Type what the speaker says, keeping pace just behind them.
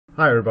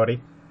Hi everybody,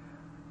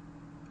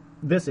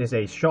 this is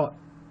a short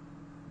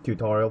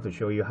tutorial to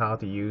show you how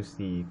to use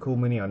the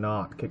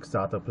CoolMiniOrNot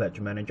Kickstarter Pledge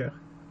Manager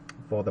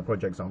for the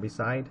project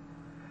Zombicide.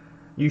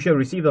 You should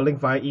receive the link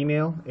via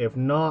email. If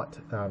not,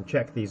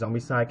 check the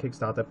Zombicide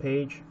Kickstarter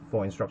page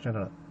for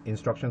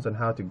instructions on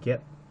how to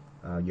get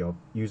your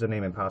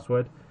username and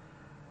password.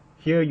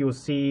 Here you'll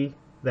see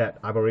that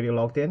I've already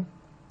logged in.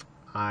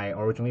 I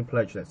originally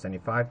pledged at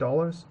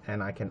 $75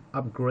 and I can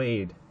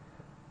upgrade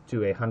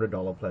to a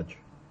 $100 pledge.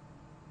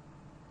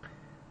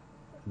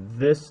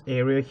 This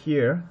area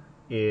here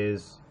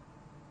is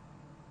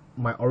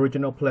my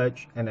original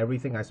pledge and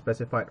everything I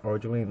specified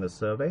originally in the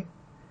survey.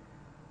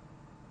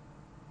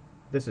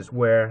 This is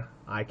where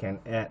I can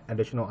add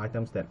additional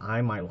items that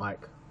I might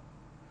like.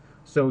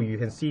 So you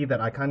can see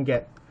that I can't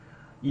get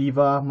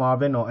Eva,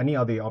 Marvin, or any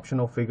of the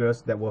optional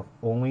figures that were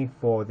only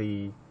for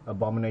the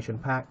Abomination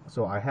pack,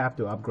 so I have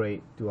to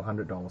upgrade to a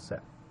 $100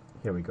 set.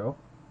 Here we go.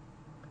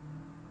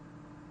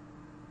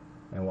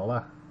 And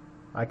voila.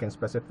 I can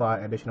specify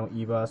additional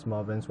Evas,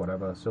 Marvins,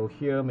 whatever. So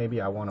here maybe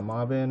I want a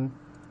Marvin,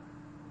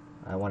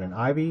 I want an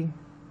Ivy,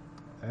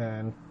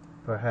 and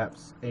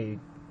perhaps a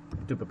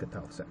duplicate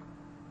tile set.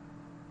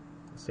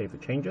 Save the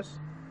changes.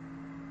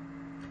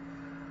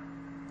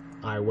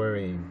 I wear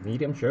a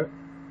medium shirt.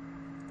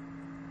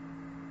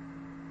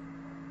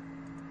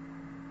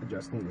 I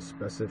just need to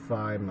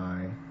specify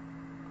my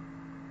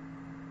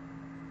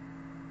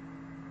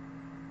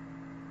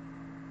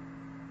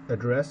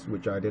address,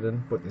 which I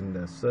didn't put in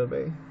the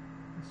survey.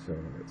 So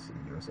let's see,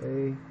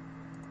 USA.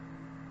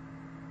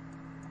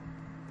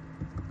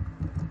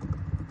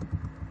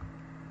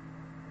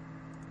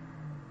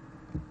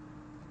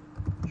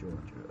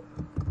 Georgia,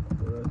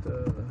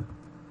 Alberta,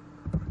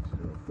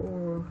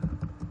 04.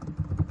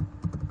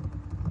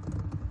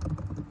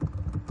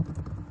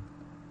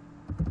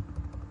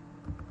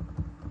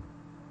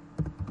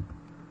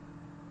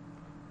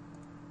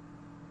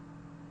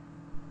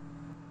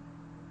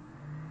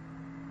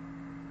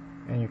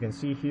 And you can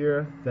see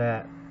here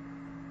that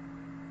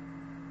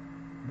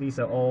these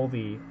are all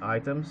the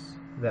items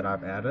that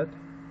I've added.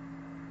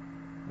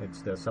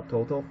 It's the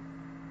subtotal.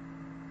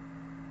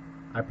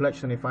 I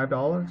pledged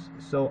 $75,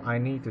 so I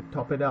need to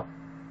top it up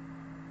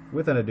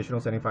with an additional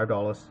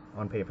 $75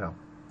 on PayPal.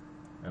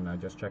 And I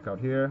just check out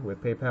here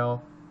with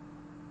PayPal,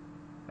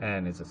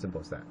 and it's as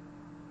simple as that.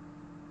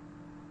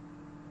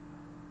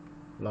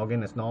 Log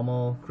in as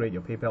normal, create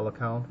your PayPal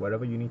account,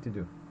 whatever you need to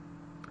do.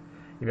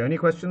 If you have any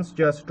questions,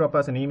 just drop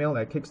us an email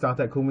at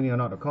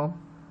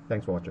kickstarter@coolminiornot.com.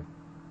 Thanks for watching.